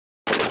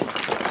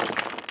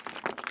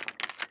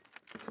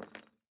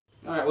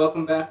Alright,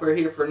 welcome back. We're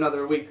here for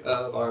another week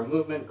of our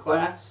movement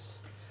class.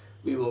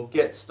 We will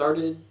get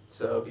started.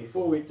 So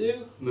before we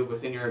do, move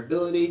within your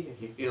ability.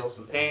 If you feel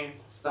some pain,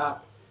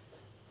 stop.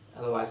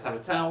 Otherwise, have a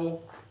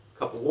towel, a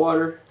cup of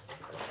water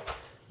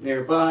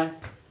nearby,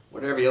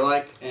 whatever you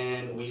like,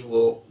 and we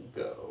will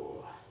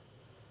go.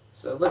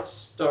 So let's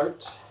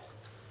start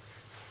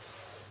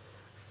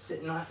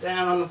sitting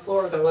down on the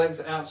floor with our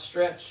legs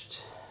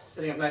outstretched,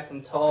 sitting up nice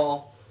and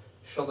tall,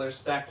 shoulders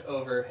stacked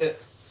over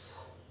hips.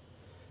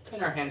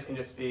 And our hands can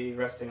just be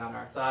resting on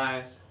our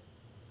thighs.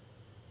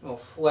 We'll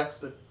flex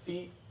the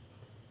feet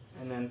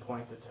and then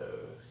point the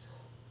toes.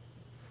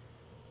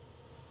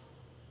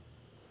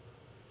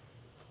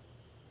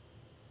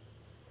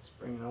 Just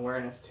bringing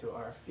awareness to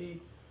our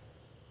feet.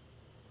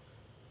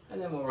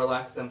 And then we'll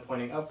relax them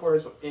pointing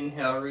upwards. We'll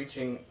inhale,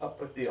 reaching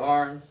up with the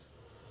arms.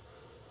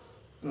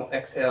 And we'll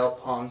exhale,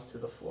 palms to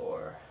the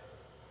floor.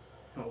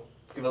 And we'll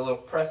give a little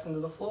press into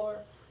the floor.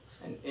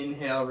 And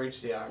inhale,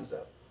 reach the arms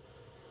up.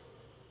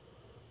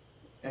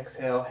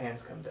 Exhale,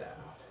 hands come down.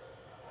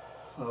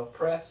 A little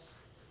press,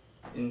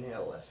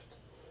 inhale, lift.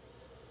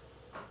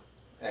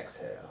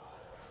 Exhale.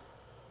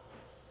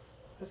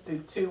 Let's do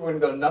two. We're going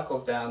to go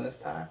knuckles down this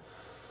time.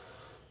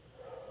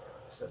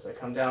 So as I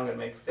come down, I'm going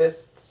to make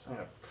fists. I'm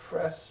going to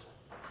press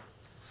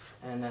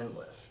and then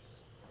lift.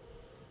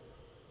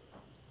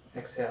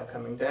 Exhale,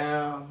 coming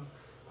down.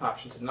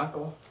 Option to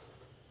knuckle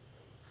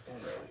and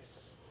release.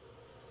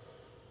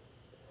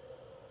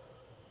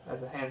 As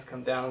the hands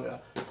come down, I'm going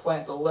to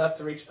plant the left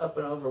to reach up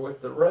and over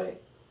with the right,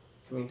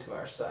 coming to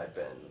our side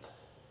bend.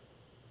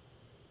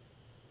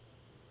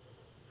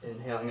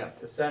 Inhaling up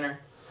to center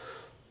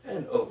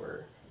and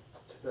over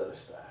to the other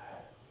side.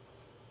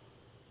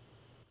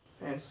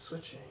 And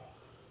switching.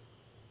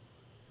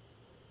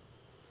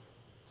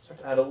 Start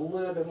to add a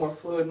little bit more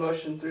fluid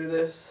motion through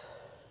this.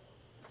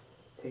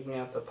 Taking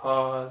out the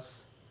pause.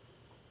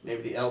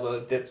 Maybe the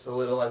elbow dips a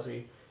little as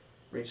we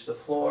reach the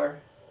floor.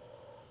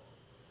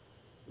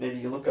 Maybe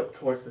you look up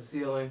towards the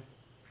ceiling.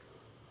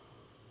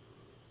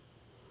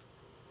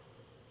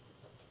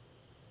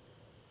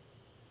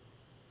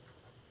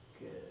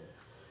 Good.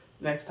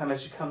 Next time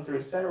as you come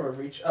through center, we'll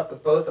reach up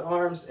with both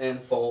arms and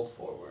fold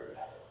forward.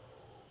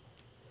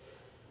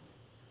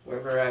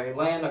 Wherever I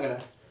land, I'm going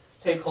to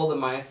take hold of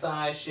my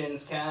thighs,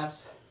 shins,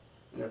 calves.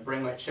 I'm going to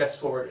bring my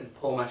chest forward and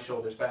pull my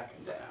shoulders back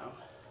and down.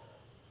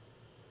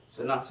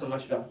 So not so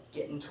much about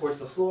getting towards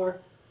the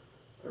floor,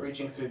 but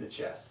reaching through the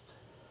chest.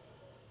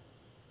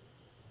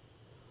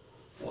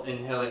 We'll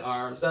inhale the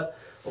arms up.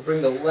 We'll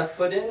bring the left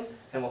foot in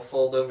and we'll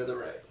fold over the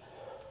right.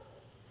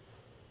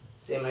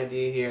 Same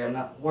idea here. I'm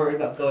not worried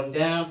about going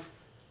down.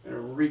 I'm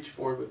going to reach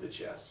forward with the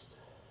chest.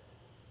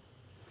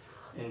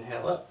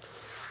 Inhale up.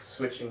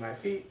 Switching my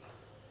feet.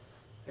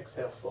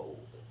 Exhale,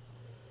 fold.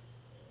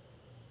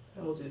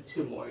 And we'll do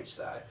two more each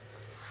side.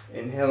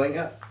 Inhaling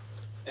up.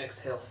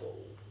 Exhale,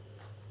 fold.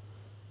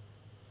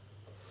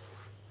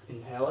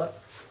 Inhale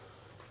up.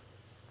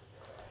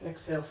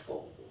 Exhale,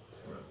 fold.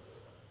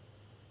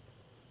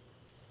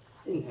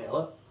 Inhale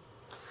up.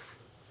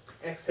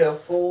 Exhale,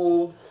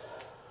 fold.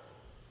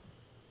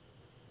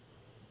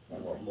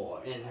 And one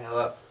more. Inhale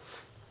up.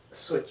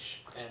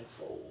 Switch and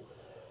fold.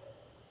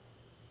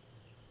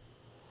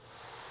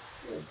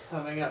 And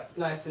coming up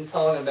nice and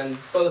tall. I'm going to bend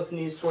both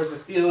knees towards the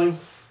ceiling.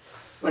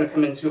 We're going to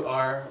come into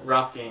our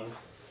rocking.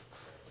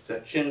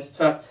 So chin's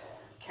tucked,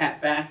 cat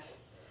back.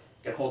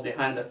 You can hold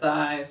behind the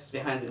thighs,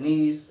 behind the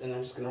knees, and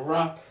I'm just going to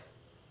rock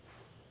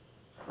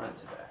front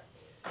to back.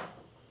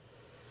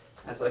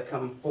 As I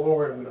come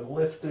forward, I'm going to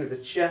lift through the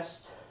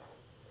chest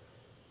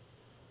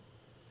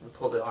and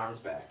pull the arms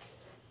back.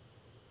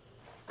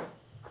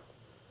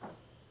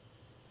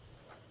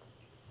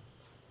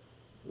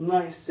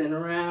 Nice and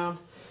round.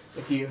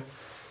 If you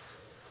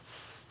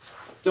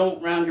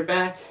don't round your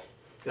back,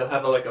 you'll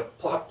have like a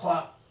plop,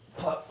 plop,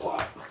 plop,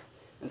 plop.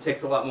 It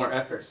takes a lot more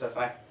effort. So if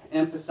I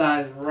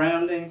emphasize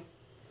rounding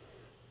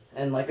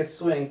and like a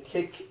swing,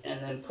 kick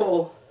and then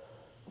pull,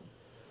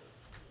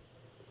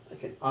 I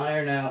can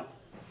iron out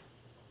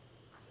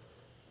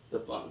the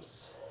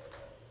bumps.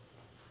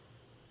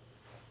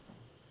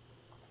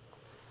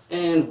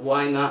 And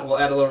why not? We'll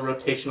add a little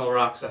rotational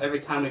rock. So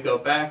every time we go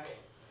back,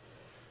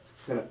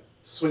 I'm going to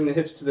swing the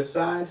hips to the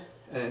side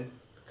and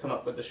come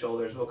up with the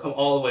shoulders. We'll come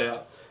all the way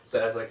up.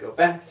 So as I go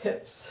back,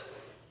 hips,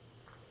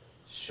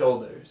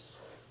 shoulders,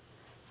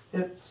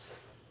 hips,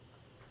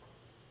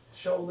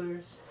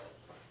 shoulders,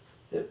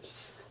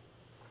 hips,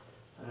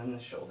 and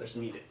the shoulders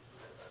meet it.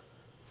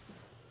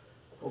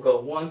 We'll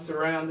go once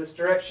around this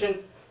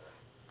direction,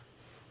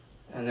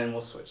 and then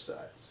we'll switch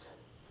sides.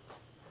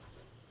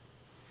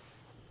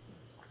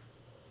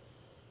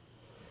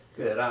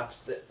 Good,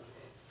 opposite.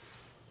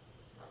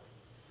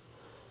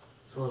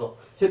 It's a little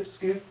hip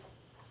scoop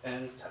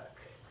and tuck.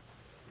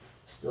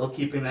 Still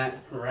keeping that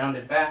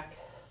rounded back.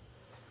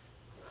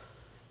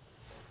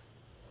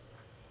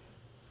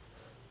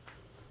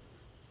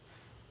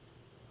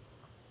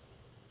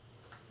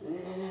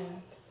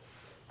 And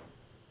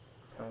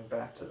coming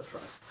back to the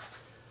front.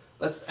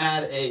 Let's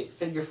add a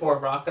figure four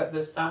rock up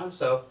this time.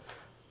 So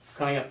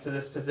coming up to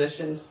this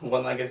position.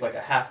 One leg is like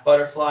a half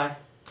butterfly,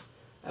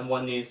 and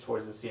one knee is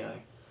towards the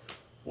ceiling.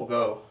 We'll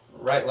go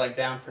right leg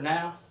down for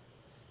now,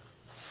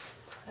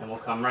 and we'll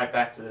come right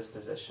back to this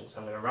position. So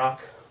I'm going to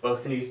rock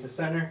both knees to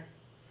center,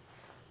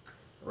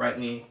 right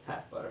knee,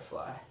 half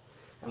butterfly,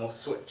 and we'll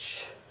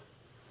switch.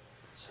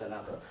 So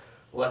now the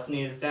left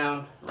knee is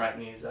down, right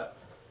knee is up.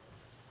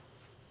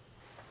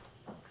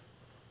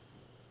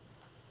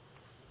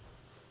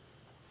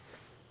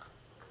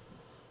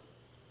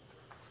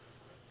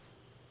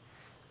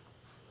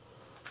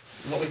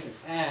 And what we can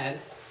add,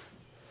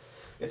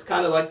 it's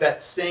kind of like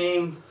that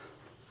same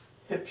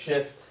hip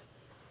shift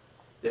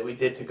that we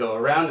did to go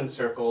around in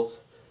circles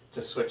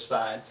to switch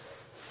sides.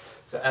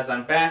 So as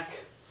I'm back,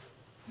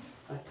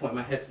 I point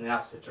my hips in the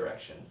opposite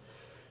direction.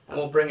 And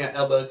we'll bring an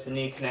elbow to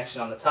knee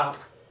connection on the top,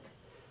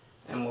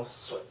 and we'll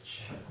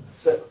switch.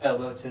 So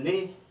elbow to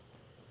knee,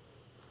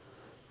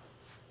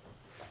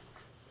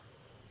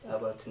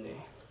 elbow to knee.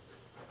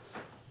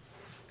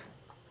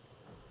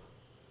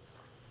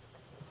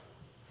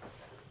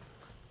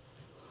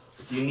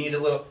 If you need a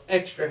little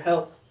extra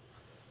help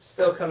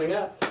still coming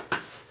up,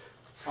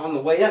 on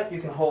the way up you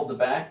can hold the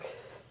back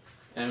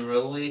and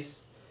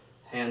release,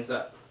 hands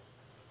up.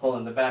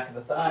 Holding the back of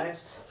the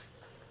thighs,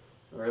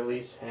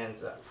 release,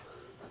 hands up.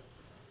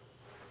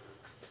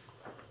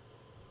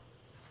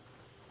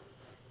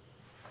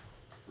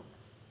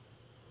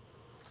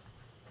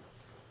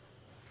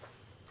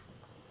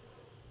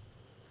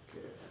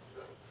 Good.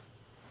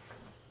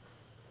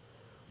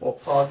 We'll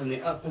pause in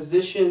the up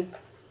position,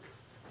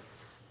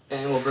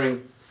 and we'll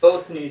bring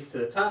both knees to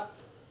the top,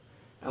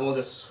 and we'll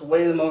just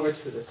sway them over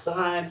to the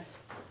side,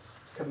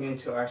 coming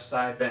into our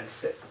side bend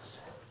sits.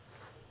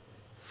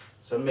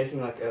 So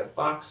making like a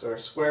box or a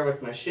square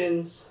with my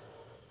shins.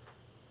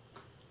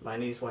 My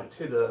knees went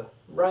to the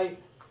right.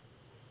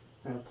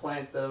 I'm going to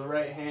plant the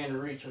right hand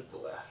and reach with the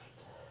left.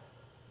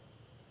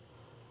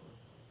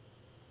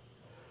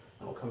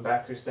 And we'll come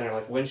back through center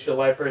like windshield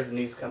wipers. The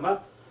knees come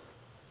up,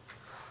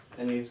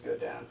 and knees go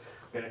down.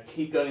 I'm going to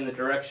keep going in the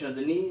direction of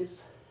the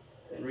knees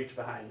and reach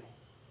behind me.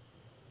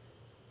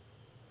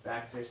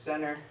 Back through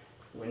center,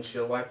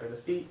 windshield wiper the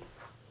feet,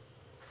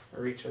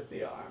 reach with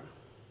the arm.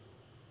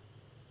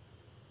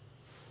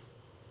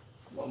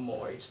 One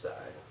more each side.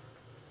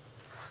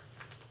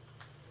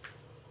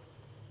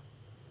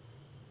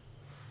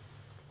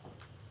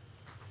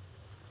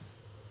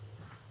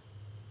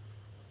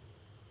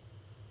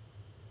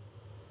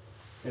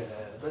 Good.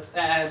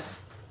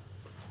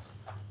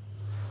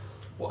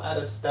 We'll add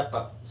a step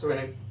up. So we're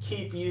going to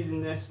keep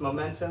using this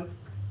momentum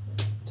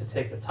to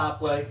take the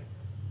top leg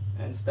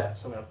and step.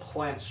 So I'm going to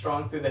plant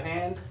strong through the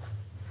hand.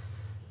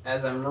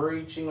 As I'm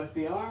reaching with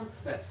the arm,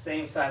 that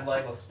same side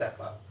leg will step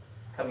up,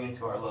 coming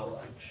into our low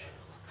lunge.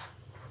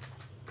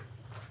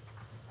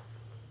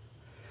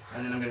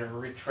 And then I'm going to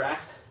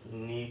retract,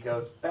 knee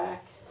goes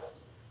back,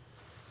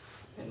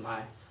 in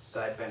my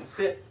side bend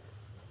sit,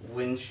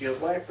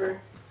 windshield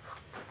wiper,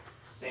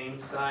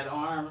 same side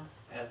arm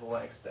as the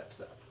leg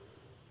steps up.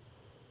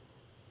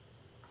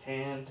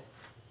 Hand,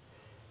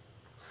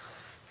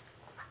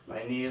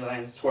 my knee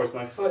lands towards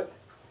my foot,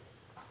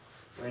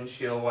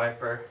 windshield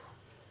wiper,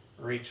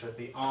 reach with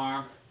the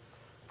arm,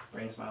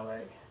 brings my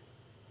leg.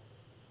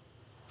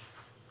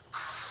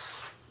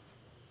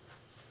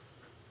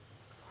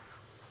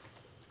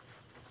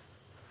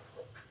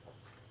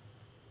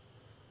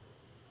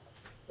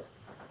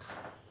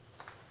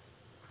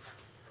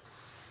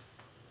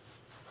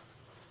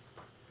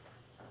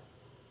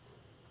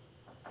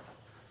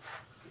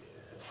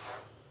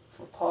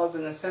 We'll pause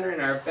in the center in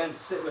our bent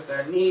sit with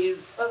our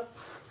knees up,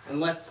 and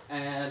let's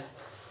add,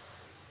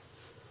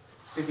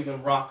 see if we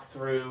can rock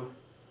through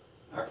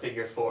our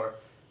figure four.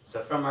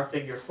 So from our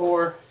figure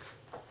four,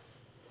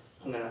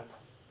 I'm going to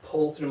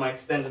pull through my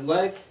extended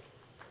leg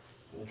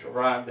and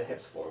drive the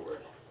hips forward.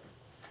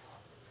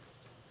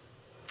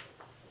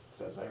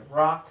 So as I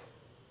rock,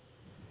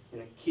 I'm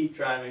going to keep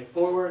driving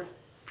forward,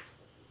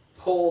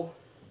 pull,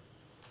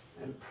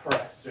 and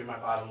press through my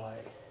bottom leg.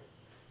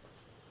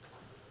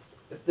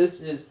 If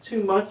this is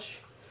too much,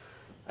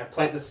 I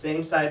plant the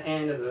same side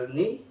hand as the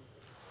knee,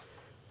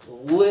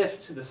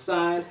 lift to the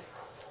side,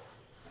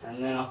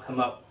 and then I'll come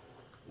up,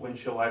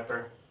 windshield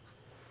wiper,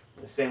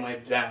 the same way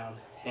down,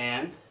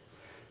 hand.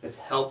 This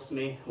helps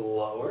me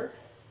lower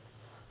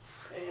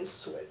and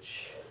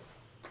switch.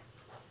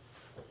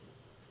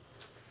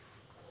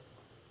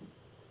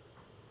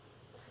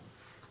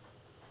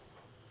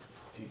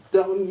 If you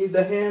don't need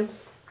the hand,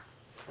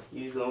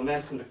 use the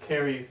momentum to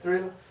carry you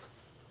through.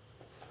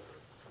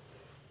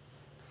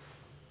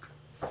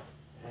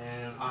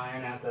 And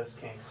iron out those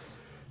kinks.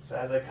 So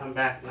as I come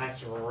back,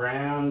 nice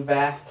round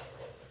back,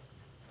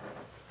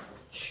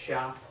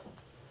 chop,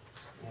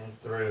 and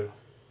through.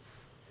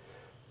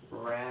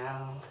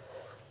 Round.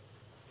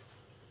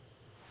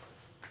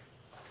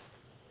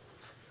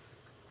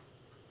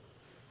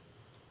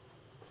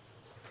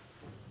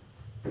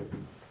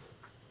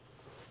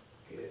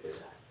 Good.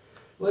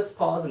 Let's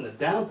pause in the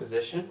down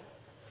position,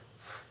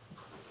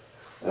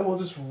 and we'll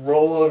just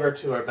roll over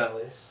to our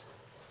bellies.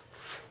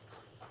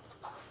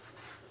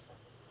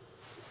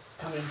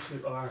 come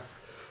into our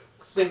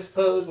Sphinx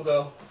pose. We'll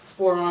go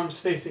forearms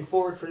facing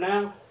forward for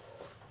now.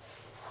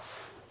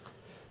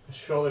 The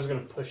shoulders are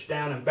going to push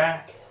down and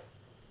back.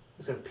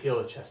 Just going to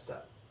peel the chest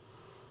up.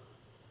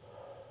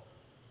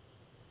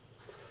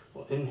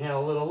 We'll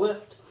inhale a little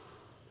lift.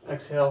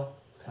 Exhale,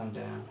 come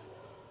down.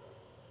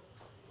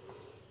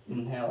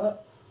 Inhale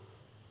up.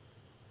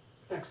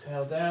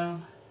 Exhale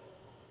down.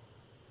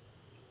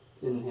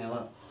 Inhale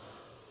up.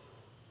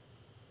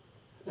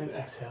 And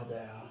exhale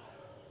down.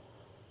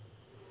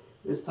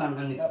 This time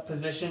in the up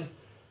position,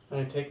 I'm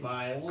going to take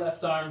my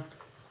left arm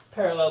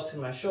parallel to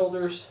my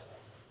shoulders.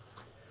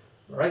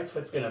 Right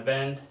foot's going to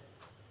bend.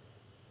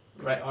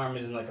 Right arm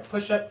is in like a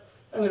push-up.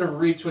 I'm going to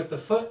reach with the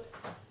foot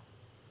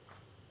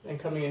and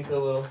coming into a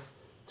little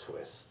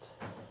twist.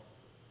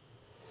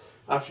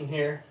 Option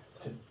here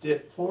to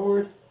dip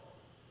forward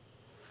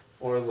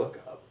or look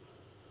up.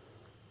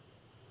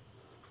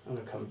 I'm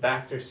going to come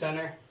back through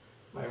center.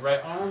 My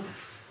right arm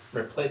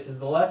replaces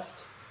the left.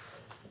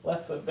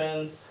 Left foot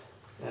bends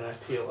and I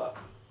peel up.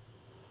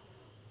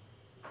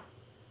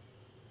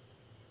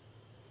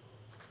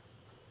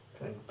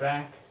 Coming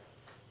back.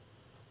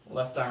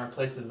 Left arm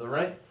replaces the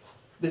right.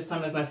 This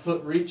time as my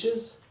foot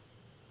reaches,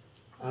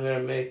 I'm going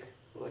to make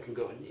like I'm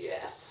going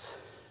yes.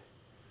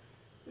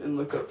 And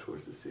look up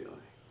towards the ceiling.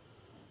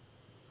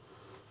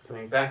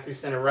 Coming back through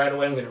center right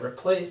away, I'm going to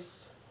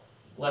replace.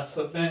 Left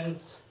foot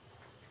bends.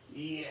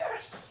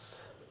 Yes.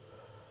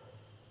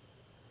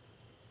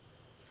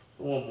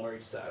 One more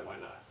each side, why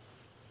not?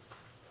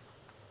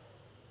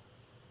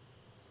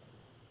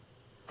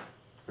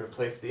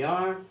 Replace the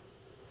arm.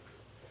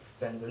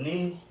 Bend the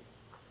knee.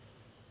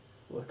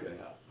 Looking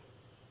up.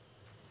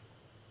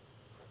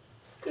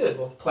 Good,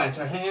 we'll plant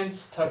our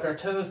hands, tuck our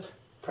toes,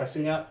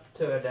 pressing up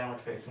to a downward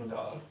facing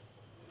dog.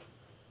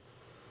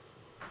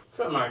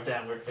 From our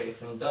downward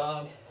facing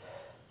dog,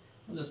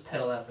 we'll just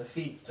pedal out the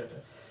feet, start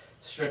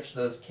to stretch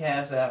those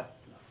calves out.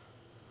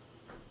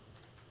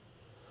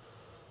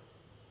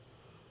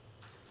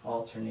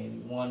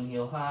 Alternating one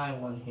heel high,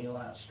 one heel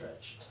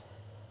outstretched.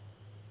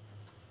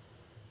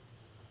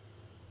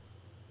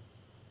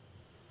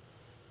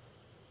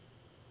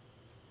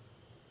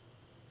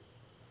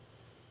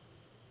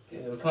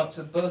 Okay, we'll come up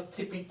to both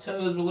tippy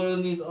toes, we'll lower the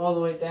knees all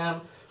the way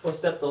down. We'll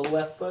step the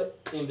left foot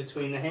in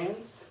between the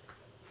hands.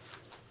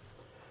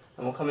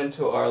 And we'll come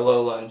into our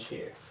low lunge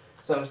here.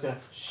 So I'm just going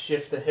to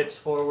shift the hips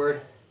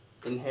forward,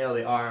 inhale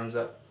the arms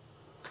up.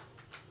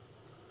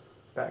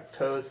 Back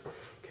toes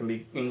can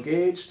be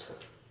engaged,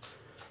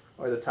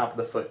 or the top of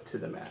the foot to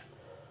the mat.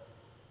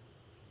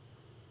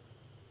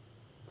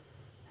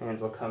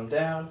 Hands will come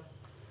down,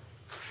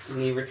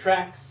 knee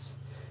retracts.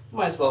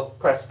 Might as well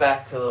press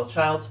back to a little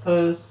child's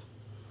pose.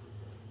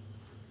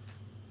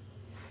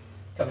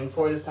 Coming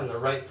forward this time, the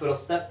right foot will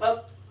step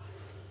up.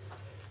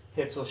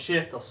 Hips will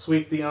shift, I'll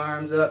sweep the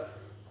arms up.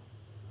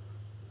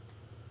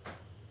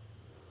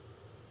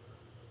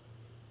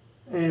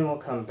 And we'll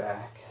come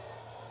back.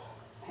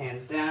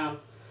 Hands down,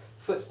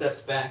 foot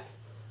steps back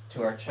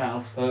to our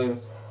child's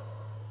pose.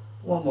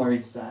 One more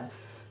each side.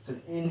 So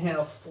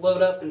inhale,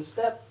 float up and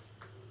step.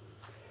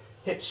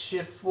 Hips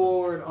shift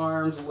forward,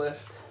 arms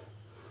lift.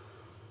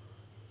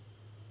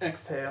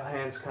 Exhale,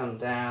 hands come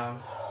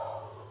down.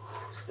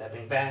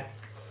 Stepping back.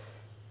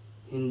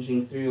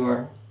 Hinging through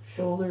our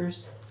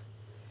shoulders.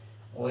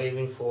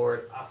 Waving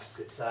forward,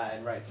 opposite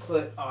side, right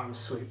foot, arm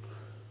sweep.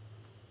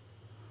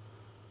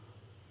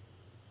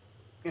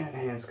 And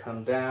hands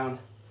come down.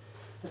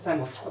 This time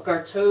we'll tuck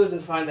our toes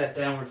and find that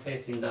downward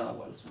facing dog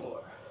once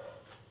more.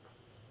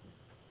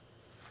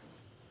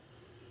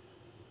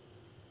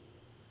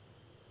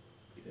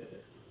 Good.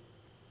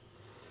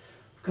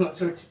 Come up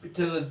to our tippy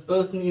toes,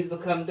 both knees will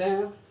come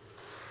down.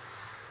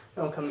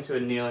 And we'll come into a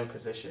kneeling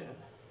position.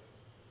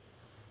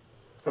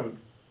 From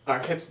our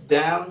hips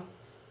down,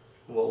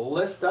 we'll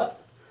lift up.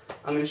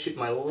 I'm going to shoot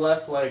my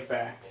left leg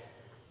back.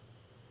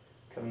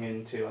 Coming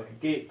into like a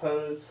gate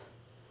pose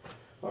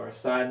or a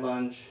side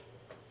lunge.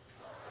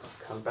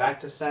 Come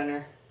back to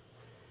center.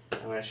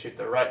 I'm going to shoot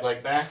the right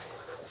leg back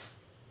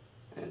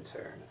and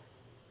turn.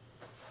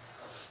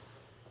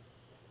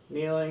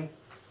 Kneeling,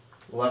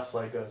 left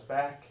leg goes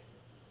back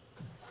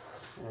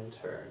and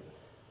turn.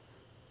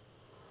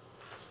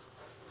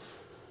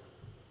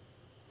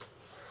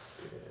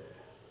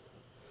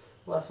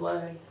 Left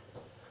leg,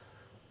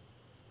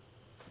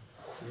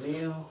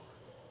 kneel,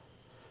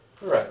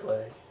 right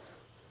leg.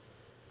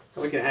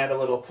 And we can add a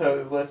little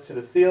toe lift to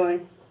the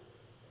ceiling.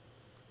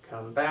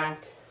 Come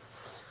back,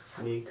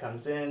 knee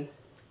comes in,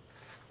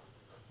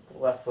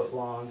 left foot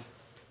long,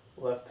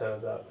 left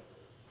toes up,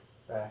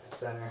 back to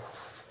center,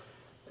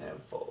 and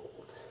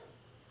fold.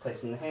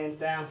 Placing the hands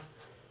down,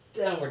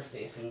 downward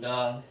facing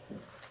dog.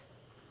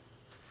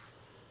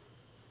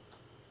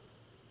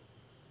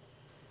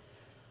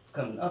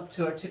 Coming up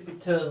to our tippy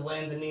toes,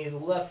 land the knees,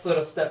 left foot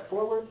will step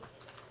forward.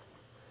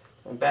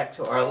 And back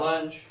to our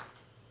lunge.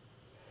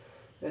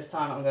 This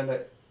time I'm going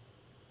to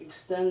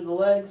extend the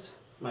legs.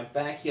 My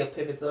back heel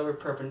pivots over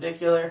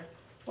perpendicular.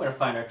 We're going to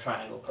find our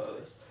triangle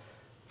pose.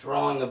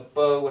 Drawing a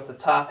bow with the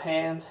top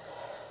hand.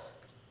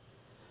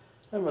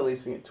 and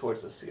releasing it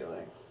towards the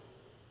ceiling.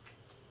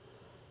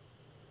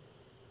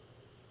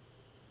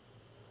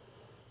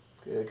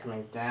 Good,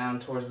 coming down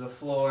towards the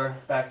floor,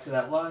 back to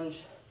that lunge.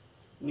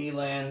 Knee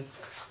lands,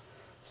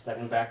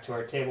 stepping back to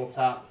our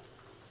tabletop.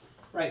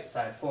 Right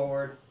side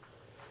forward.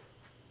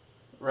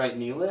 Right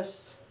knee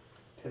lifts,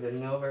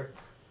 pivoting over.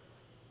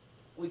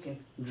 We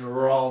can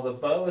draw the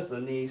bow as the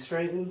knee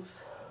straightens.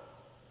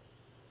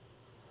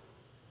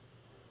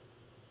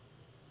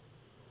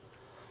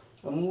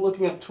 I'm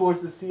looking up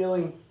towards the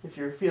ceiling. If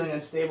you're feeling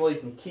unstable, you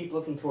can keep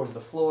looking towards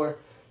the floor.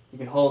 You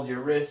can hold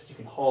your wrist, you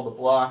can hold the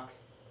block.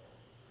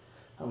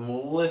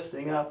 I'm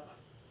lifting up.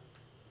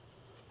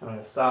 I'm going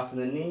to soften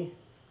the knee.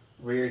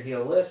 Rear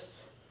heel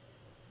lifts.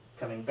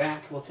 Coming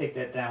back, we'll take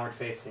that downward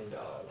facing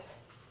dog.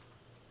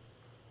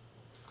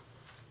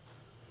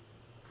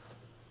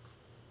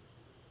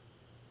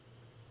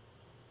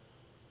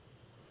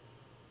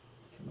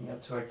 Coming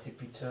up to our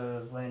tippy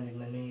toes, landing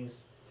the knees.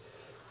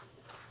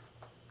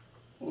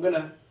 We're going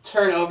to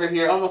turn over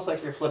here almost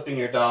like you're flipping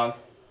your dog,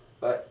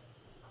 but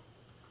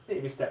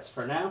baby steps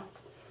for now.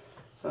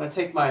 So I'm going to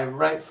take my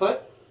right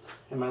foot,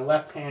 and my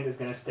left hand is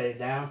going to stay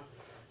down.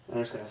 And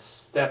I'm just going to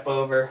step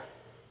over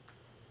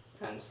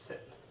and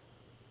sit.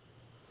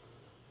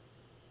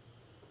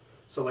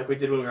 So like we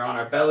did when we were on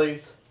our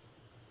bellies,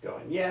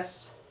 going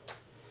yes.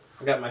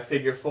 I got my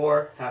figure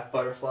four, half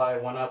butterfly,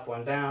 one up,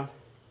 one down.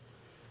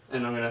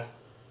 And I'm going to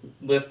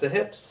lift the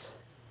hips,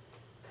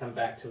 come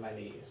back to my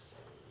knees.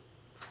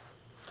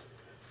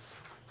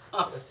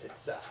 Opposite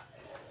side.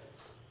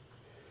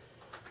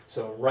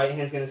 So right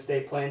hand's going to stay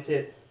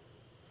planted.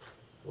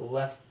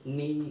 Left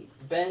knee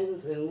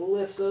bends and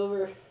lifts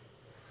over.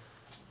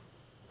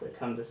 So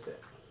come to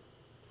sit.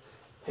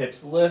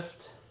 Hips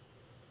lift.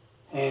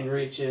 Hand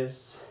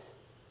reaches.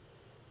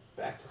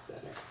 Back to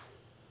center.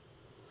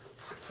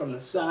 So from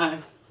the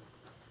side,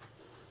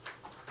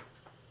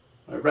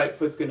 my right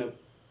foot's going to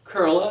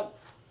curl up.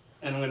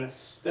 And I'm going to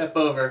step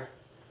over.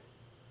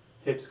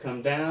 Hips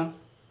come down.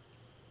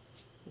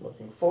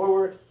 Looking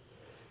forward.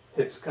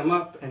 Hips come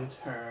up and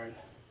turn.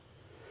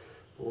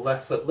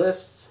 Left foot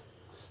lifts.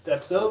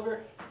 Steps over,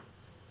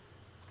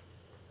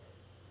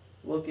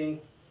 looking,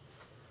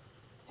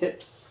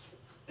 hips,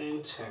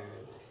 and turn.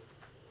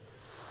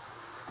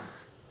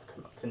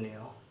 Come up to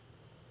kneel.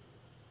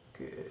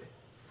 Good.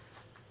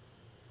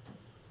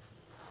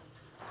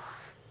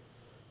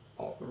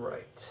 All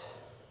right.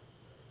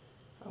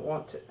 I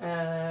want to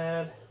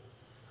add,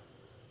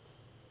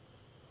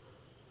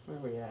 where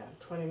are we at?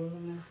 20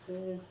 minutes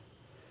in.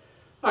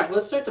 All right,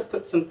 let's start to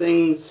put some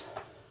things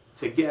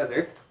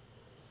together.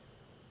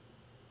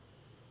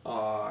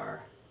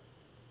 Our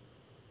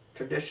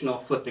traditional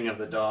flipping of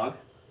the dog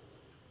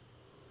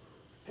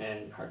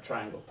and our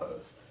triangle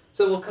pose.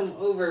 So we'll come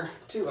over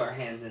to our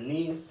hands and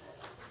knees,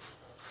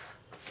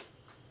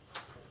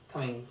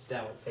 coming to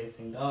downward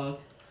facing dog.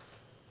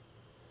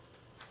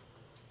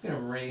 I'm going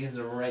to raise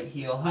the right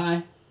heel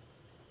high,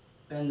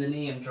 bend the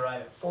knee and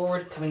drive it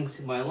forward, coming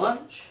to my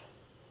lunge,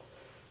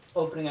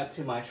 opening up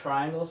to my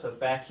triangle, so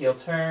back heel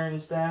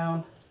turns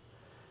down,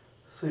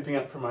 sweeping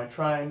up for my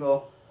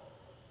triangle.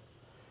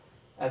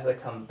 As I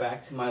come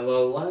back to my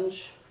low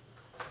lunge,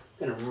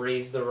 I'm going to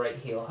raise the right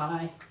heel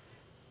high,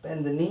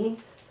 bend the knee,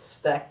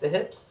 stack the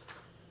hips.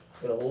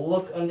 I'm going to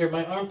look under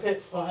my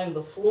armpit, find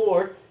the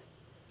floor,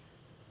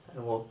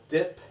 and we'll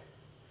dip,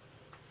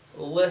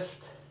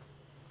 lift,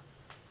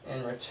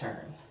 and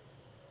return.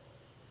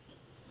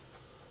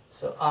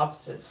 So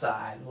opposite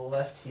side,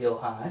 left heel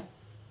high.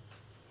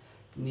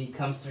 Knee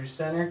comes through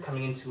center,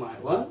 coming into my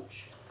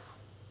lunge.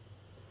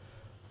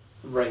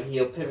 Right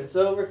heel pivots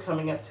over,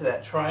 coming up to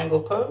that triangle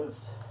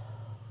pose.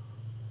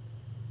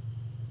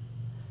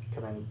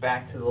 Coming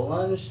back to the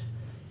lunge.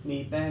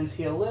 Knee bends,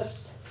 heel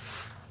lifts.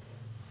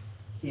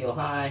 Heel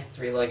high,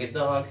 three-legged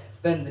dog.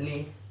 Bend the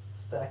knee,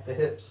 stack the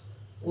hips.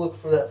 Look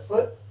for that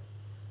foot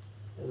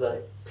as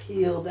I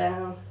peel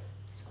down.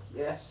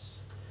 Yes.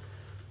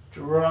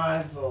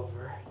 Drive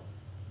over.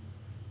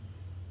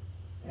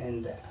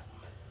 And down.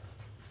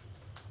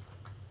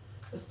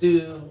 Let's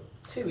do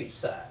two each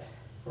side.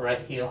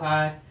 Right heel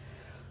high.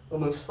 We'll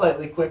move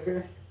slightly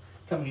quicker,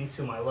 coming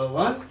into my low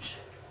lunge,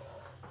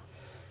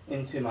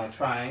 into my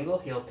triangle,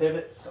 heel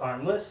pivots,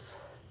 arm lifts,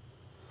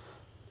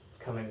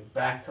 coming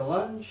back to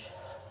lunge,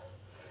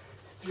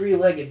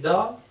 three-legged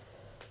dog,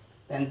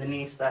 bend the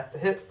knee, stack the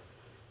hip,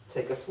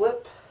 take a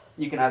flip.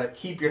 You can either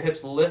keep your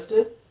hips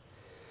lifted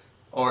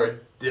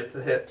or dip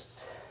the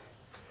hips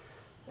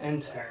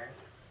and turn.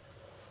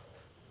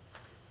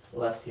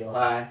 Left heel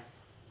high,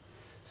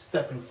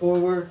 stepping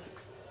forward,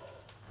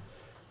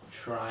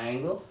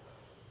 triangle,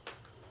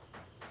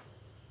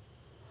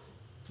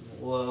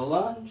 low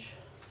lunge,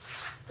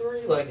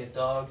 three-legged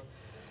dog,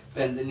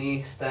 bend the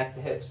knee, stack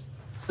the hips.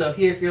 So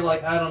here, if you're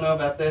like, I don't know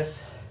about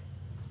this,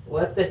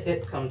 let the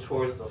hip come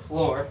towards the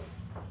floor,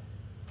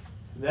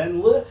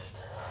 then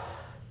lift,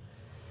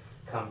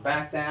 come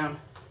back down,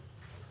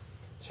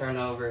 turn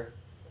over,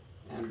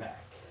 and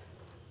back.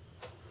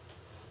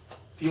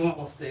 If you want,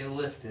 we'll stay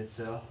lifted,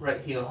 so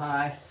right heel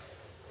high,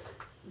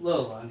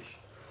 low lunge,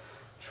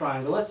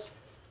 triangle. Let's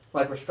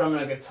like we're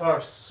strumming a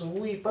guitar.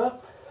 Sweep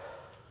up,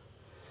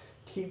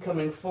 keep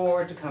coming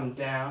forward to come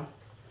down.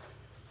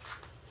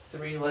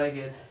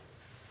 Three-legged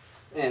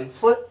and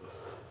flip.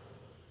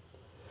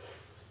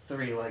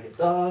 Three-legged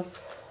dog.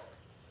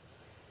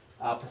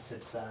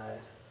 Opposite side.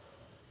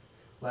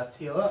 Left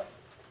heel up,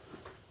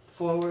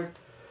 forward,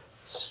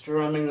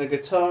 strumming the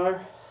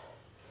guitar,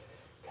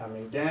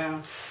 coming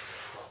down.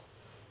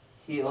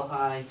 Heel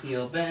high,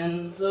 heel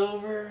bends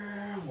over,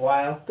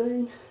 wild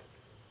thing,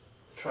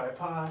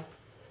 tripod,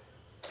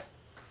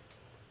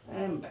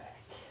 and back.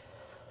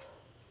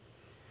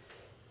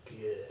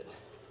 Good.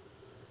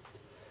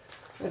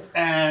 Let's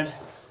add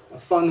a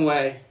fun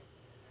way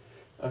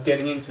of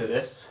getting into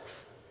this.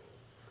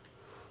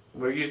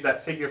 We'll use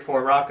that figure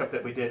 4 rock up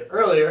that we did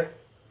earlier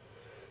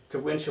to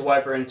windshield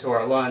wiper into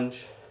our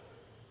lunge,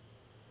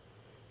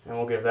 and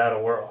we'll give that a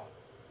whirl.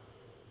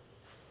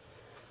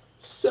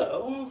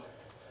 So,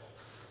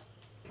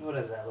 what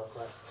does that look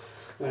like?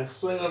 I'm going to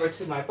swing over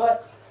to my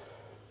butt,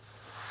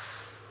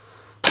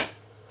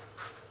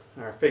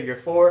 our figure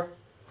 4,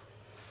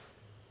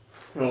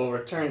 and we'll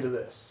return to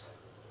this.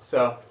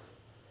 So,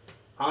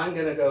 I'm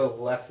going to go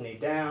left knee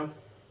down,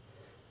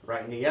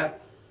 right knee up.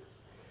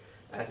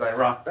 As I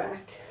rock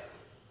back,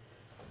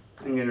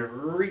 I'm going to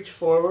reach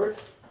forward,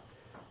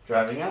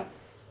 driving up,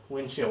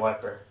 windshield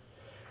wiper.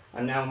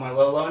 I'm now in my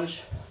low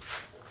lunge.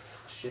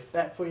 Shift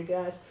back for you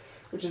guys,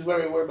 which is where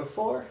we were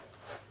before.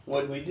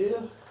 What do we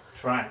do?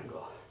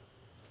 Triangle.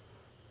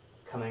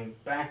 Coming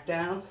back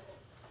down,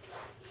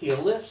 heel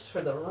lifts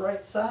for the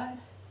right side,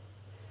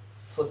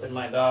 flipping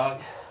my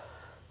dog,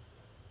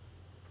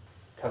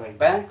 coming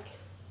back.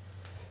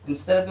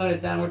 Instead of going to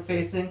downward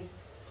facing,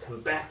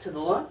 come back to the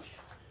lunge,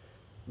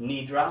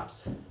 knee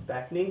drops,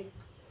 back knee,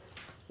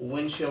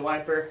 windshield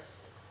wiper,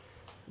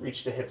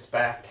 reach the hips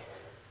back,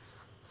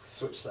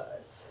 switch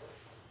sides.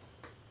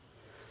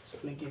 So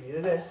let me give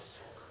you this.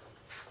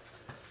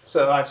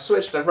 So I've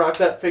switched, I've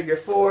rocked up figure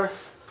 4,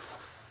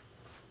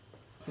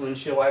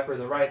 windshield wiper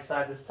the right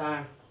side this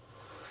time,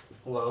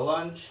 low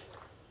lunge,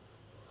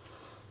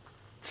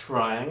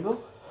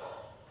 triangle,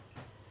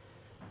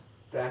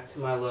 back to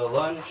my low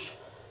lunge,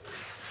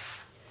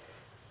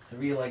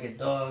 three-legged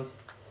dog,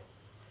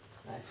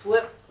 I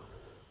flip,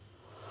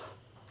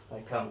 I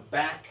come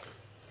back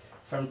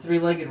from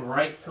three-legged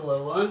right to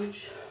low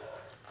lunge,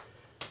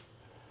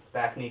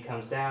 back knee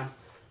comes down,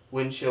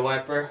 windshield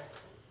wiper,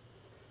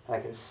 I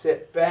can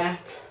sit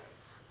back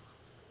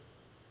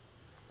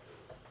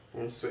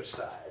and switch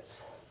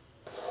sides.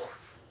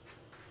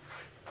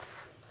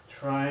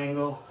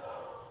 Triangle,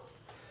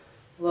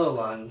 low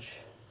lunge,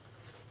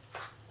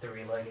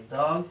 three-legged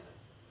dog,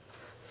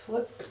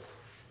 flip,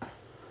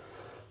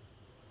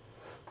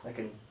 I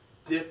can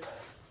dip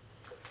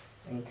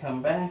and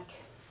come back,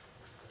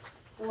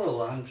 low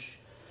lunge,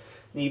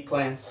 knee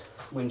plants,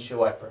 windshield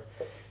wiper.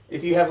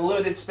 If you have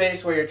limited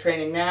space where you're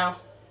training now,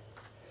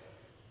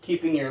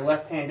 keeping your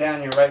left hand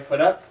down, your right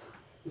foot up,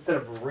 instead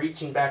of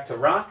reaching back to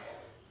rock,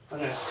 I'm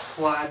going to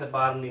slide the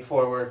bottom knee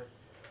forward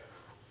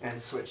and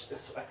switch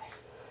this way.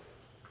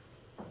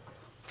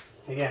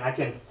 Again, I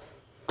can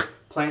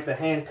plant the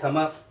hand, come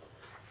up,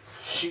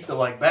 shoot the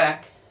leg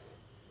back,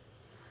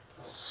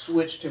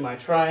 switch to my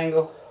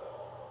triangle,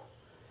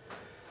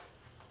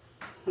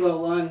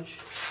 low lunge,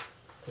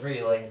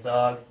 three-legged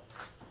dog,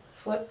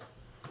 flip,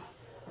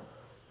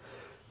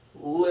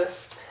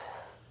 lift,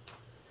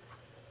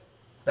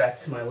 back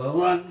to my low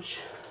lunge.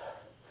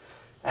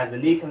 As the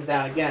knee comes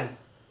down again,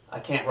 I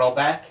can't roll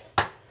back.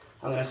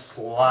 I'm going to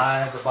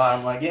slide the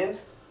bottom leg in,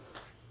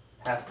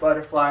 half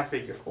butterfly,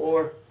 figure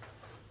 4,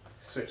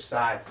 switch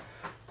sides,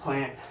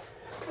 plant,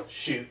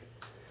 shoot,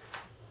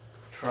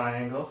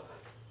 triangle,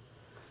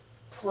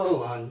 low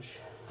lunge,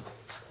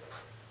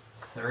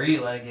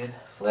 three-legged,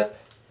 flip,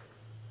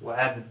 we'll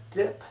add the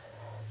dip,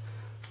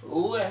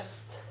 lift,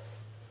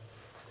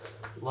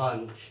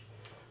 lunge,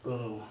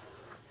 boom,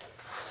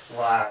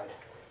 slide,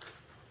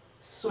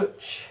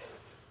 switch,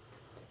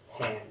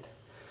 hand,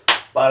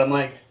 bottom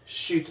leg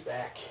shoots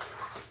back,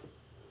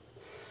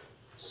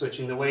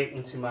 switching the weight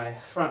into my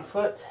front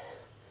foot,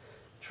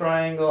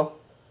 triangle,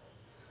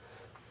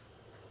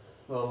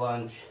 low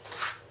lunge,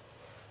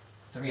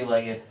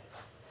 three-legged,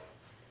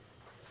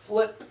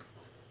 flip,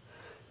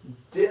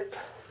 dip,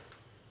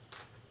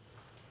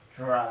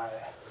 drive,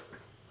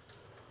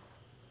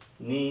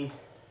 knee,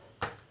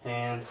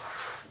 hand,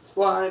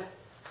 slide,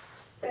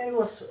 and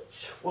we'll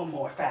switch. One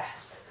more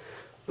fast.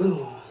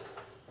 Boom.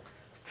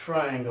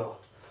 Triangle,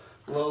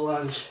 low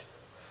lunge,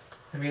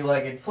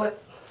 three-legged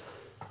flip,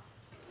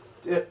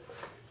 dip,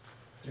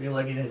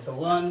 three-legged into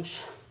lunge,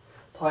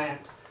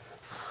 plant,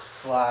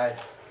 slide,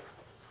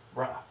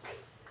 rock,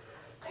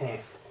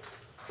 hand,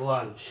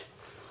 lunge,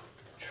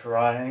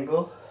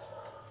 triangle,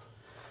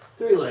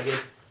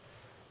 three-legged,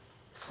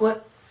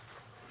 flip,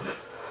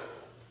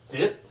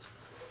 dip,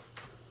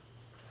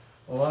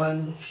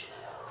 lunge,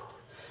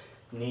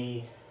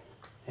 knee,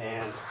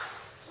 and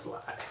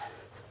slide.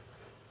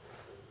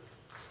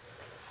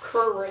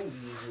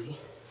 Crazy.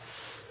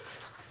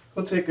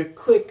 We'll take a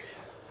quick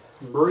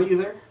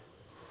breather.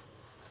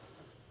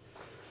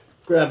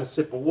 grab a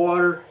sip of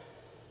water,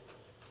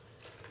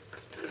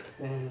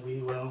 and we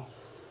will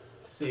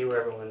see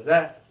where everyone's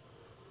at.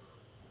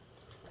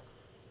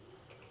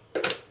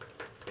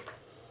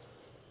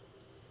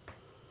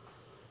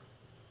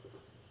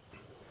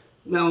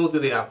 Now we'll do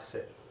the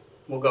opposite.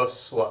 We'll go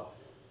slow.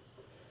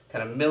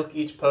 Kind of milk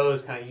each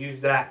pose, kind of use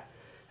that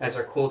as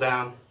our cool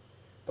down,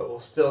 but we'll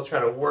still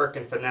try to work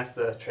and finesse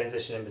the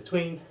transition in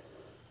between.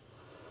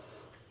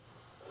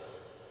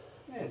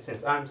 And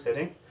since I'm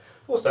sitting,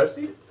 we'll start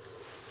seated.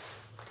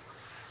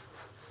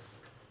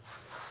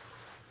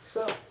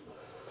 So,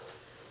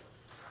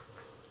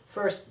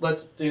 first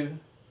let's do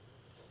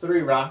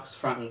 3 rocks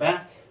front and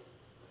back.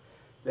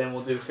 Then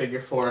we'll do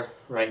figure 4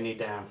 right knee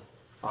down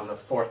on the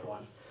 4th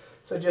one.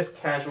 So just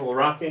casual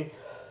rocking,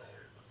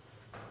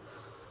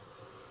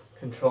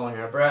 controlling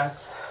our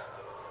breath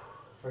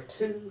for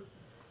 2,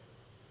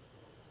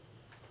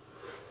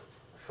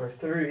 for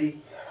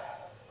 3.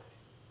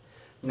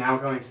 Now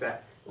we're going to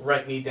that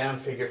right knee down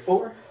figure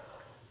 4.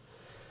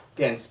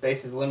 Again,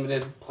 space is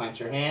limited, plant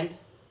your hand.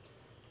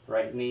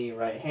 Right knee,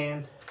 right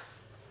hand,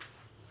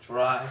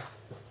 dry,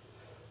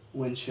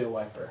 windshield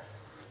wiper.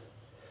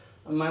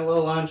 On my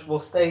low lunge,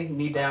 we'll stay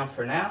knee down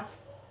for now.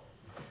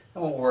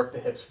 And we'll work the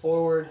hips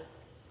forward,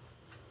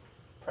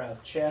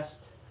 proud chest,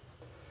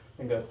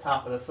 and go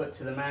top of the foot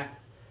to the mat.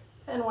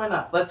 And why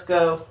not? Let's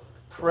go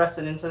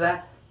pressing into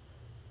that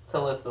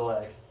to lift the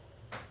leg.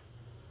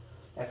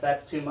 If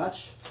that's too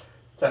much,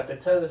 tuck the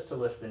toes to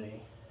lift the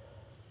knee.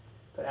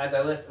 But as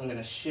I lift, I'm going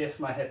to shift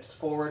my hips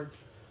forward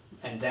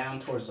and down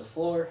towards the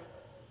floor.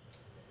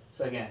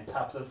 So again,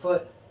 tops of the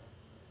foot,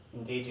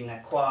 engaging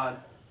that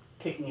quad,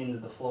 kicking into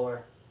the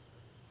floor.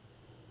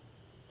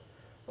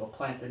 We'll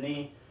plant the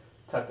knee,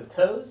 tuck the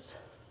toes,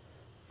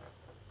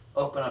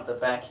 open up the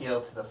back heel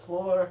to the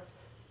floor,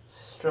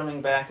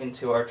 strumming back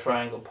into our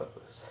triangle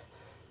pose.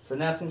 So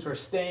now since we're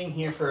staying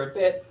here for a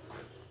bit,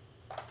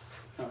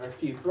 or a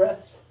few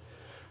breaths,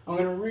 I'm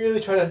going to really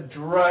try to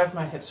drive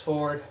my hips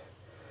forward.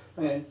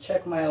 I'm going to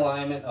check my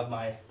alignment of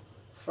my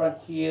front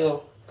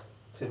heel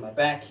to my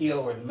back heel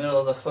or the middle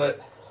of the foot.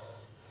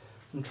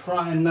 I'm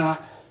trying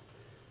not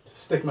to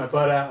stick my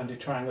butt out and do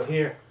triangle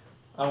here.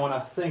 I want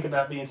to think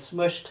about being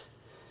smushed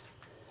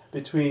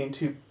between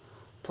 2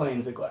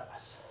 planes of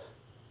glass.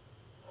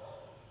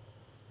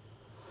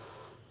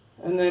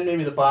 And then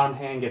maybe the bottom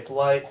hand gets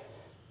light.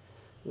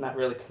 I'm not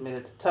really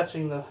committed to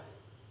touching the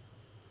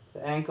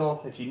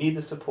ankle. If you need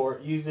the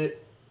support, use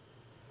it.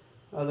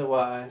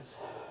 Otherwise,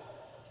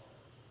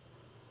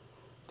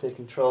 take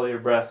control of your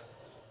breath.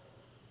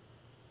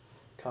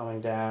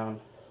 Coming down.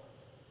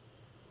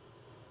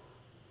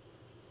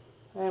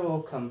 And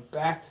we'll come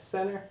back to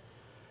center.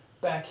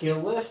 Back heel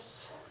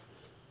lifts.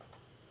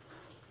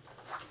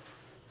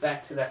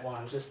 Back to that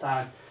lunge. This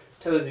time,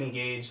 toes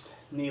engaged,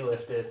 knee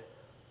lifted.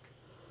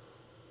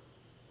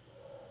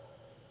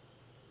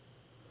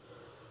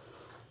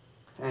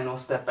 And we'll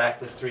step back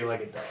to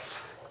 3-legged dog.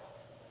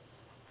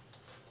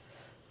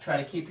 Try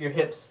to keep your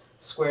hips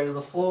square to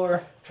the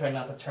floor. Try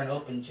not to turn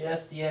open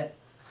just yet.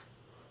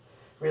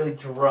 Really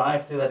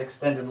drive through that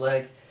extended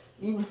leg.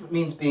 Even if it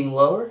means being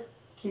lower,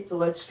 keep the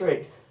leg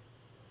straight.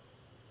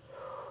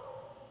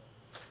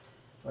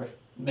 Or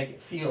make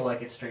it feel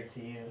like it's straight to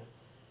you.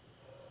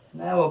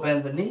 Now we'll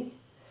bend the knee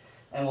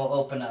and we'll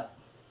open up.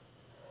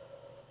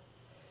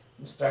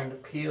 I'm starting to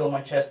peel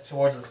my chest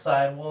towards the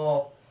side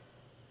wall.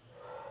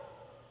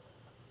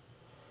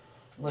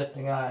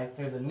 Lifting eye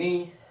through the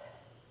knee.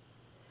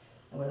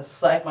 I'm going to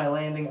sight my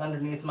landing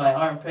underneath my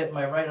armpit,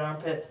 my right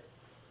armpit.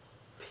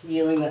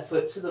 Peeling that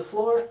foot to the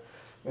floor.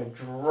 I'm going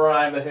to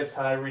drive the hips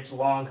high, reach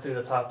long through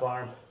the top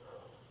arm.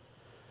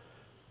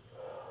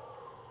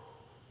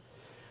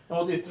 And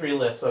we'll do 3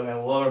 lifts. So I'm going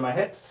to lower my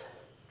hips.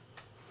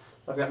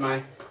 I've got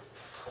my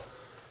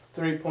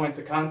 3 points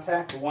of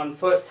contact, 1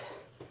 foot,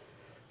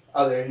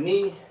 other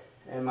knee,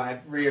 and my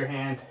rear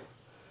hand.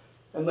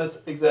 And let's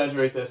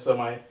exaggerate this. So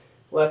my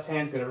left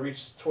hand's going to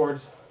reach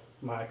towards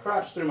my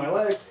crotch through my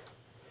legs.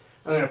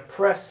 I'm going to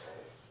press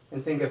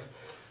and think of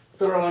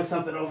throwing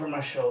something over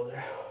my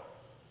shoulder.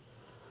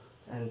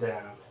 And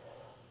down.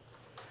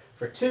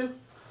 For 2.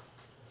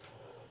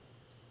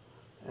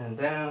 And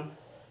down.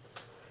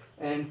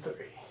 And 3.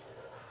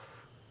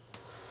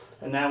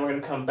 And now we're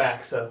going to come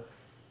back. So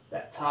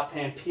that top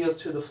hand peels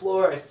to the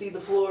floor. I see the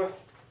floor.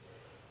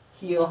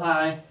 Heel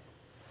high.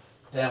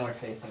 Downward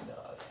facing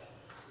dog.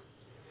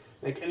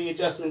 Make any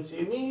adjustments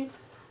you need.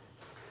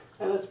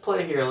 And let's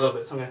play here a little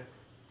bit. So I'm going to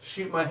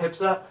shoot my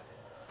hips up.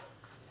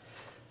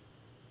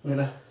 I'm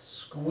going to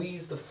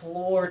squeeze the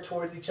floor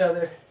towards each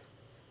other.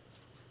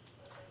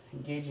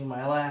 Engaging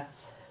my lats.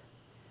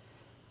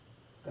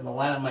 I'm going to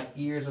line up my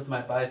ears with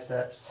my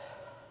biceps.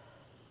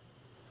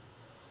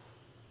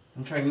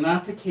 I'm trying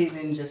not to cave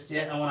in just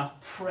yet. I want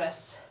to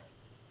press.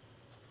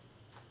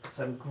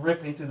 So I'm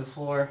gripping through the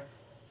floor,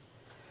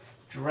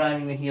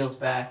 driving the heels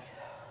back.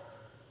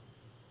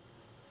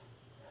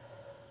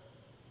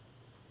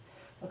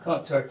 I'll come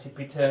up to our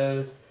tippy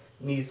toes,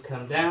 knees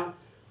come down,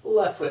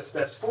 left foot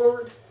steps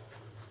forward,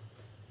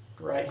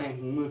 right hand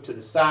can move to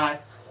the side,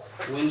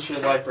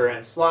 windshield wiper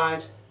and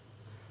slide.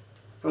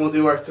 And we'll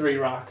do our 3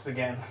 rocks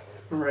again,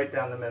 right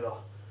down the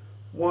middle.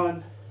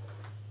 1,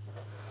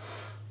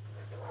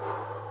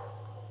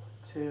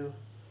 2,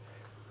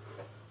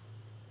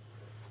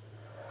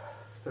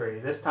 3.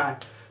 This time,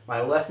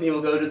 my left knee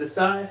will go to the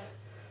side,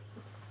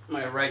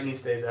 my right knee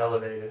stays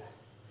elevated.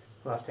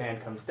 Left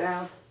hand comes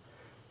down,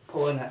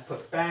 pulling that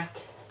foot back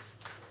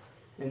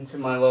into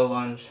my low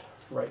lunge,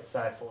 right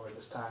side forward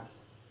this time.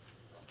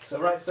 So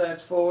right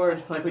side's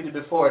forward, like we did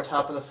before,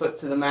 top of the foot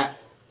to the mat.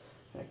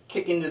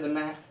 Kick into the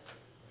mat,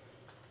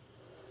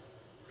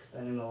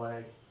 extending the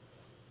leg,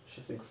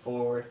 shifting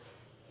forward,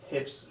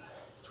 hips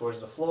towards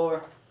the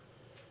floor.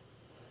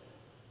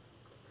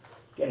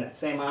 Again, that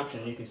same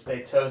option, you can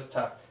stay toes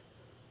tucked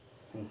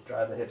and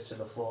drive the hips to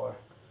the floor.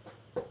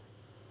 Good.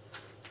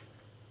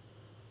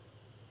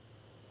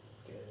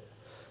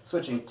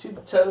 Switching to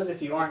the toes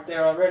if you aren't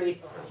there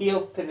already.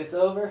 Heel pivots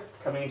over,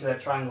 coming into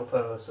that triangle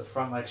pose. So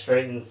front leg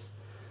straightens,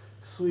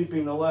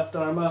 sweeping the left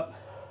arm up.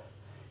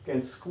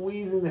 Again,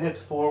 squeezing the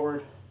hips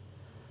forward.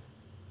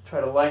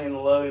 Try to lighten the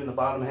load in the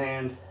bottom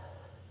hand.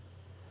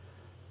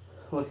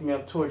 Looking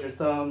up towards your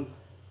thumb.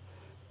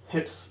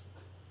 Hips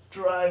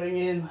driving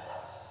in.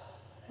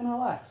 And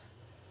relax.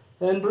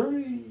 And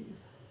breathe.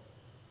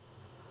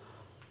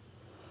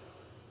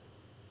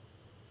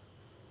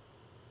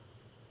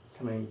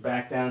 Coming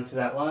back down to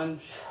that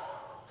lunge.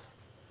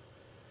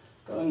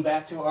 Going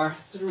back to our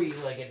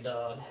 3-legged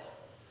dog.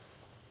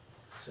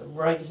 So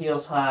right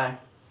heel's high.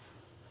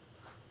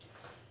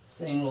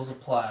 Same rules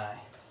apply.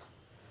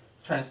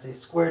 Trying to stay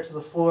square to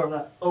the floor. I'm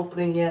not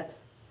opening yet.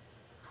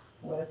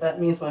 Well, if that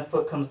means my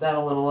foot comes down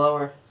a little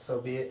lower, so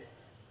be it.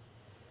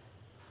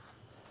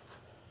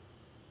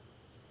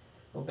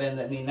 We'll bend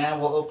that knee now.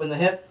 We'll open the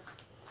hip.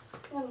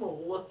 And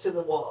we'll look to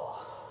the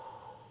wall.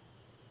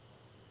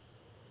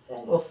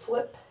 And we'll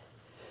flip.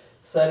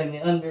 Siding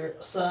the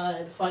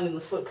underside, finding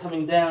the foot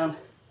coming down.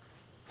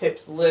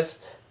 Hips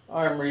lift,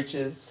 arm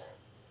reaches.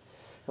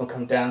 We'll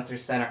come down through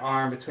center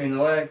arm between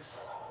the legs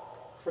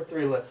for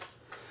 3 lifts.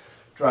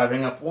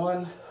 Driving up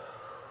 1.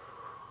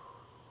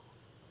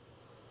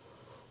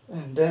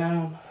 And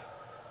down.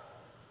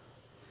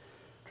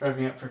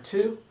 Driving up for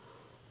 2.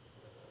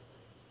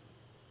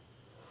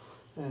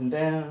 And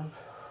down.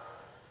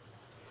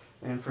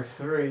 And for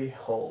 3,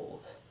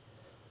 hold.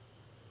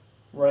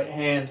 Right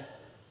hand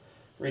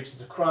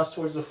reaches across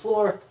towards the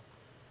floor,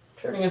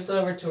 turning us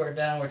over to our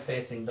downward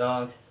facing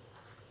dog.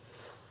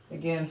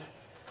 Again,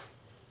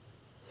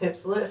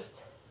 hips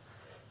lift,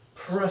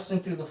 pressing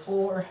through the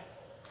floor,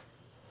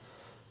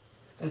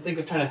 and think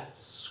of trying to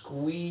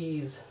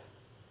squeeze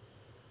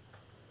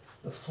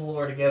the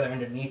floor together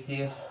underneath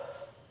you.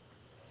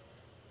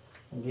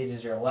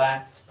 Engages your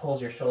lats,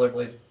 pulls your shoulder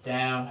blades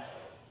down,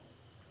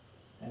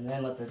 and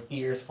then let the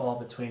ears fall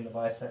between the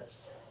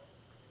biceps.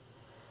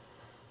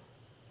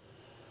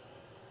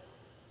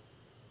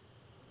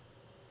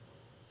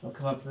 We'll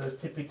come up to those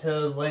tippy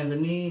toes, land the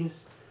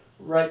knees.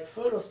 Right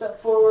foot will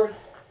step forward.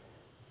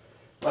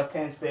 Left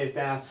hand stays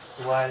down,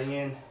 sliding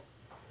in,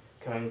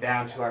 coming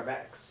down to our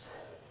backs.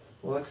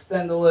 We'll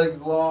extend the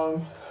legs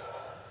long.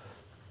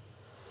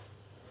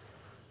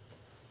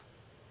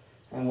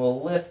 And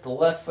we'll lift the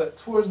left foot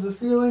towards the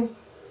ceiling.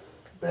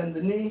 Bend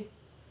the knee.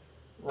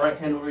 Right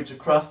hand will reach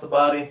across the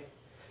body.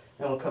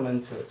 And we'll come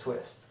into a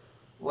twist.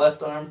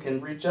 Left arm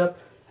can reach up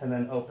and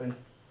then open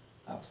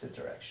opposite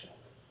direction.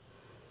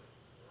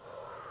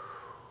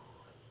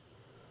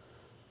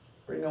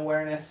 Bring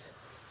awareness.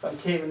 If I'm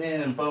caving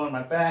in and bowing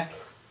my back,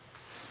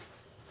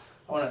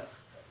 I want to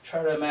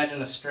try to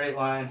imagine a straight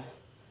line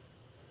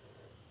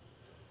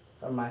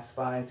from my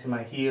spine to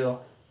my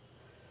heel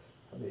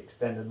of the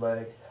extended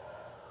leg.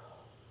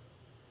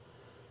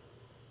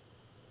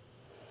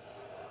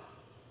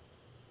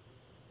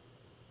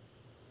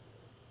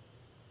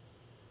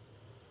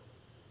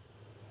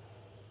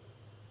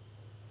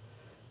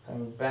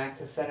 Coming back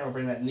to center, we'll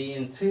bring that knee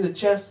into the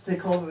chest,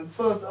 take hold with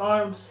both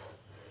arms.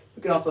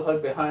 You can also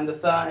hug behind the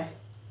thigh.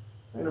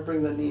 I'm going to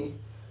bring the knee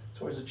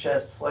towards the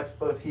chest, flex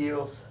both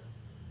heels,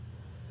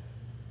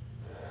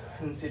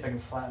 and see if I can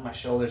flatten my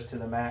shoulders to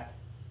the mat.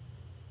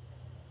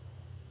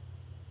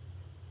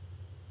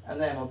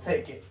 And then we'll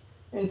take it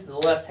into the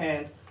left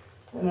hand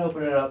and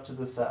open it up to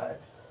the side.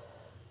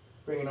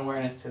 Bringing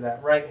awareness to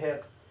that right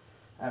hip,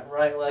 that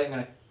right leg. I'm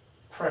going to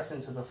press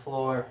into the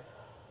floor.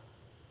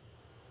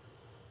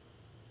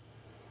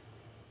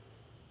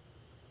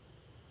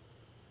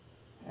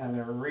 And I'm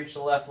going to reach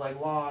the left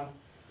leg long.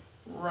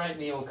 Right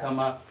knee will come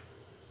up.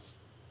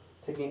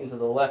 Taking it into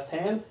the left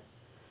hand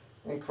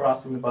and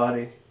crossing the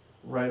body.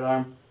 Right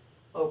arm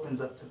opens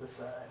up to the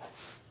side.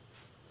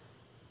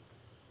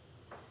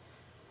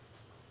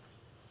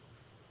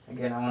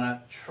 Again, I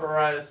want to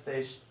try to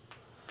stay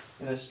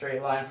in a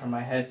straight line from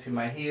my head to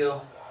my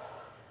heel.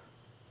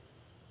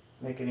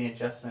 Make any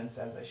adjustments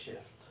as I shift.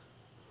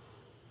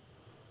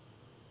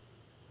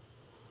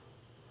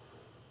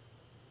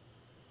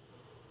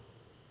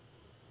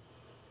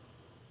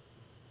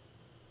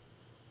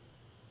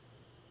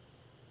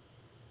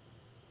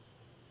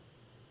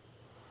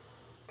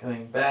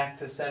 Coming back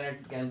to center,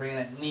 again bringing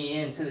that knee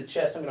into the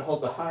chest. I'm going to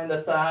hold behind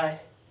the thigh.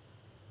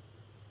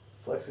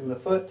 Flexing the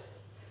foot,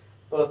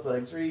 both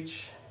legs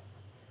reach,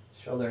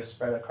 shoulders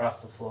spread across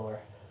the floor.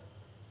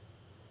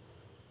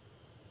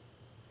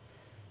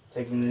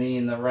 Taking the knee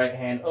in the right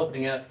hand,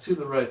 opening up to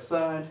the right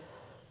side.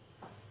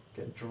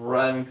 Get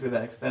driving through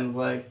that extended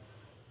leg,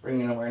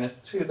 bringing awareness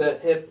to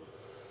that hip.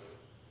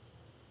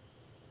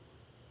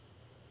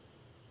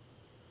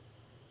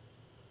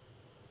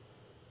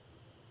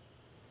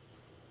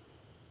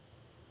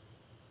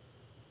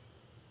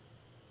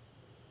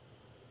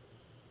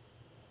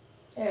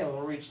 And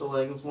we'll reach the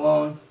legs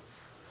long.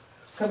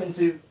 Come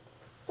into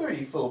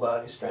 3 full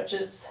body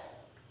stretches.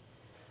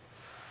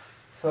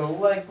 So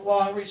legs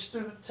long, reach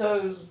through the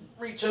toes,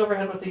 reach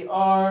overhead with the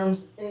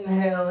arms,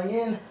 inhaling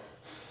in.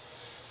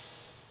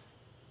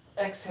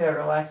 Exhale,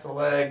 relax the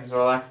legs,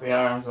 relax the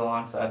arms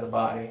alongside the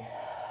body.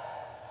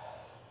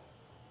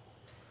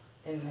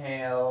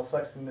 Inhale,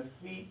 flexing the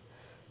feet,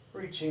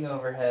 reaching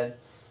overhead.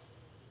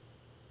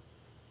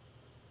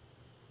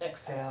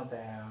 Exhale,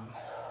 down.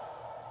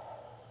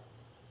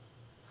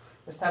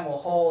 This time we'll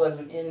hold as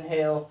we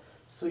inhale,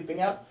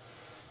 sweeping up.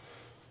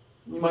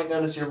 You might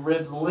notice your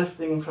ribs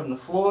lifting from the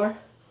floor.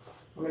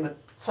 We're going to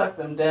tuck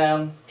them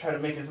down, try to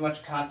make as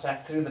much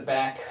contact through the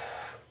back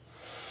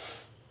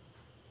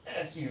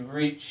as you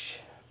reach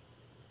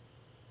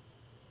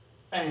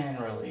and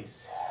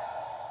release.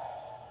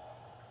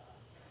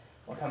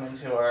 We'll come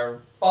into our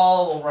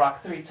ball, we'll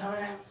rock 3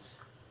 times.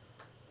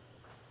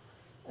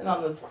 And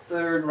on the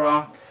 3rd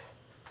rock,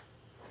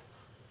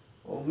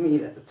 we'll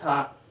meet at the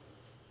top.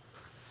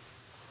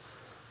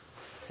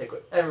 Take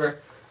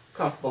whatever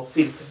comfortable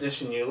seated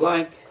position you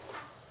like.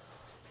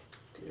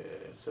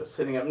 Good. So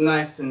sitting up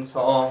nice and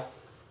tall.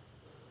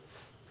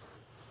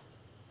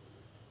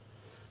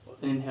 We'll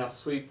inhale,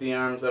 sweep the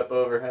arms up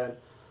overhead.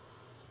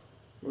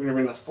 We're going to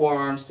bring the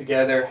forearms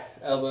together,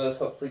 elbows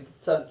hopefully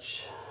to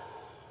touch.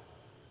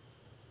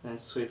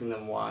 And sweeping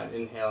them wide,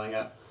 inhaling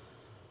up.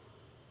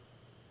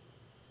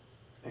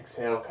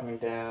 Exhale, coming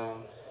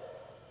down.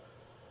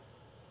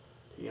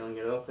 Feeling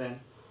it open.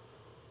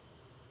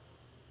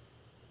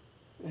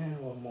 And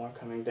one more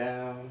coming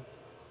down.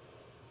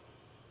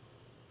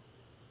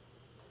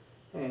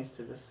 Hands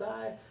to the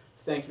side.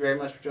 Thank you very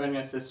much for joining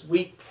us this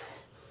week.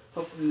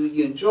 Hopefully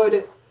you enjoyed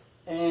it.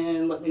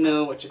 And let me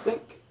know what you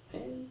think.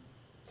 And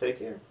take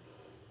care.